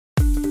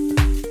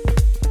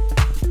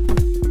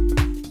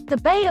The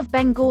Bay of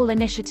Bengal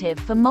Initiative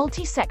for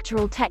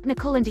Multi-Sectoral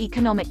Technical and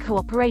Economic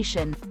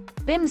Cooperation,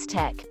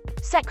 BIMSTEC,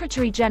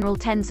 Secretary-General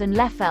Tenzin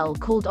Lekphell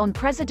called on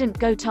President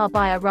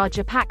Gotabaya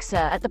Rajapaksa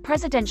at the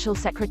Presidential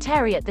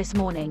Secretariat this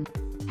morning.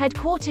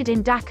 Headquartered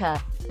in Dhaka,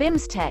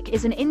 BIMSTEC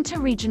is an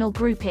inter-regional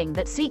grouping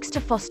that seeks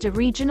to foster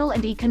regional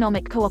and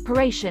economic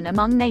cooperation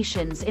among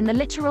nations in the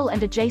littoral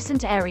and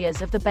adjacent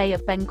areas of the Bay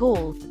of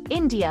Bengal,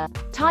 India,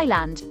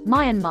 Thailand,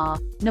 Myanmar,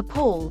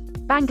 Nepal,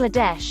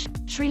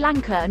 Bangladesh, Sri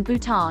Lanka and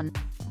Bhutan.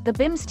 The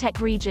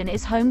BIMSTEC region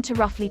is home to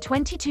roughly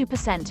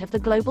 22% of the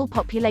global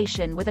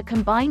population with a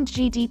combined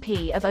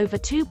GDP of over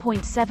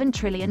 $2.7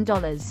 trillion.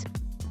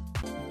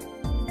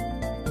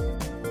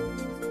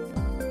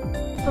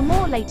 For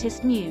more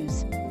latest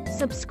news,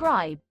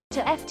 subscribe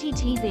to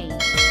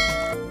FTTV.